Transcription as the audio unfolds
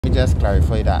just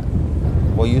clarify that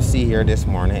what you see here this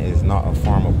morning is not a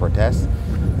form of protest.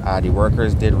 The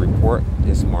workers did report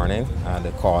this morning,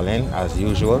 the call in as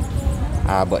usual,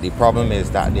 but the problem is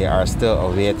that they are still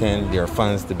awaiting their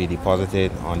funds to be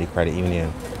deposited on the credit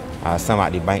union. Some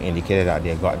at the bank indicated that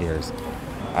they got theirs.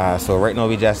 So right now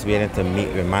we just waiting to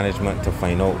meet with management to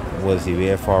find out what's the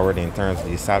way forward in terms of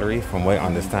the salary. From what I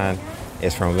understand,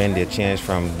 it's from when they changed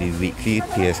from the weekly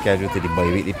pay schedule to the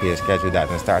bi-weekly pay schedule that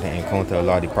they start to encounter a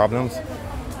lot of the problems.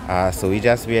 So we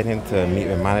just waiting to meet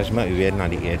with management. We're waiting on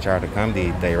the HR to come.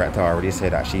 The director already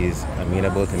said that she's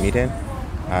amenable to meeting.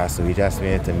 So we just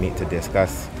waiting to meet to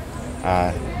discuss.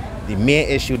 The main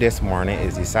issue this morning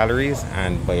is the salaries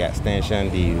and by extension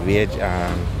the wage,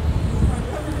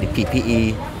 the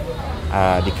PPE,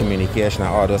 the communication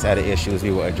and all those other issues we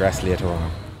will address later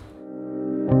on.